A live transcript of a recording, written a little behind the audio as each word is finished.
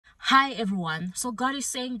Hi everyone. So God is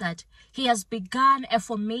saying that He has begun a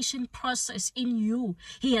formation process in you.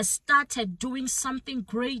 He has started doing something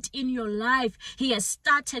great in your life. He has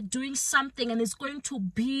started doing something and it's going to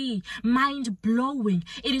be mind-blowing.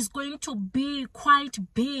 It is going to be quite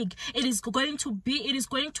big. It is going to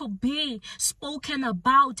be spoken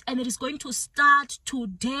about, and it is going to start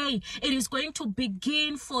today. It is going to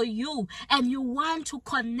begin for you, and you want to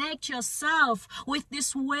connect yourself with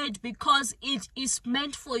this word because it is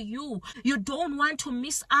meant for you. You don't want to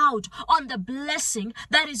miss out on the blessing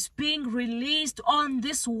that is being released on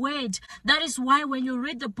this word. That is why when you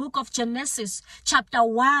read the book of Genesis chapter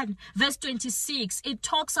 1 verse 26, it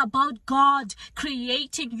talks about God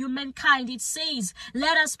creating humankind. It says,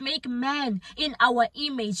 let us make man in our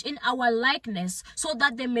image, in our likeness, so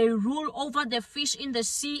that they may rule over the fish in the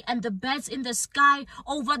sea and the birds in the sky,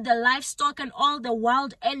 over the livestock and all the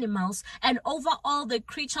wild animals, and over all the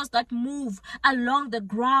creatures that move along the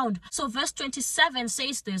ground. So verse 27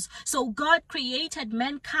 says this: so God created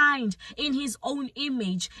mankind in His own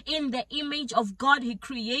image. In the image of God He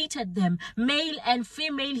created them, male and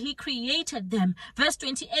female He created them. Verse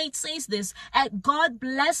 28 says this: and God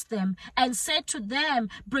blessed them and said to them,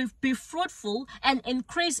 be fruitful and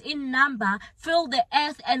increase in number, fill the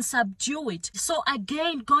earth and subdue it. So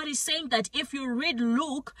again, God is saying that if you read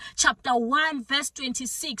Luke chapter 1 verse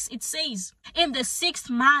 26, it says, in the 6th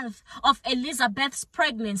month of Elizabeth's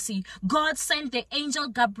pregnancy, God sent the angel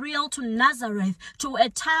Gabriel to Nazareth, to a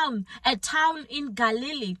town in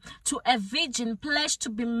Galilee, to a virgin pledged to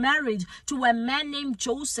be married to a man named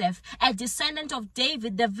Joseph, a descendant of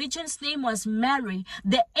David. The virgin's name was Mary.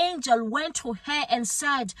 The angel went to her and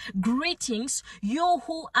said, greetings, you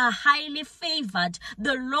who are highly favored.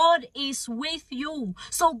 The Lord is with you.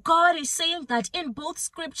 So God is saying that in both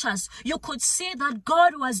scriptures, you could see that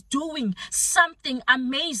God was doing something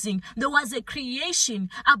amazing. There was a creation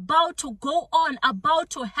about to go on, about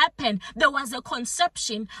to happen. There was a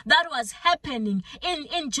conception that was happening.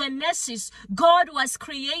 In Genesis, God was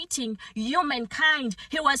creating humankind.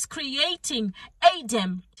 He was creating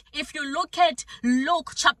Adam. If you look at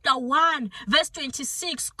Luke chapter 1 verse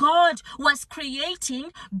 26, God was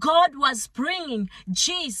creating, God was bringing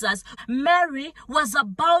Jesus. Mary was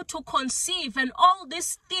about to conceive, and all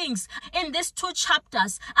these things in these two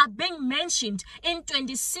chapters are being mentioned in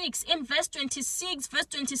 26, in verse 26, verse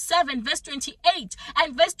 27, verse 28,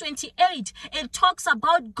 and verse 28. It talks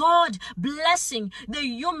about God blessing the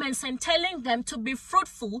humans and telling them to be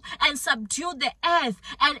fruitful and subdue the earth.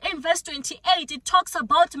 And in verse 28, it talks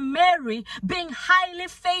about Mary being highly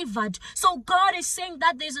favored. So God is saying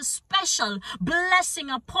that there's a special blessing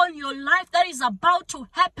upon your life that is about to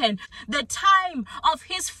happen. The time of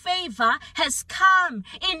His favor has come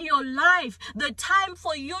in your life. The time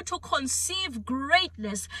for you to conceive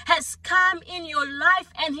greatness has come in your life,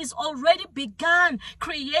 and He's already begun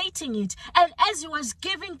creating it. And as He was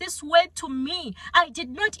giving this word to me, I did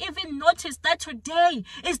not even notice that today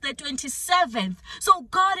is the 27th. So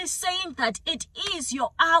God is saying that it is your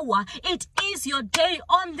hour. It is your day.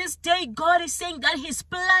 On this day, God is saying that He's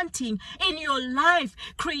planting in your life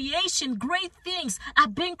creation. Great things are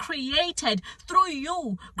being created through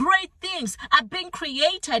you. Great things are being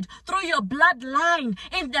created through your bloodline.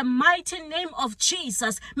 In the mighty name of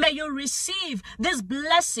Jesus, may you receive this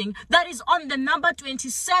blessing that is on the number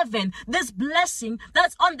 27. This blessing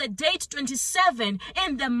that's on the date 27.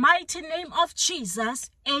 In the mighty name of Jesus,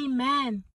 amen.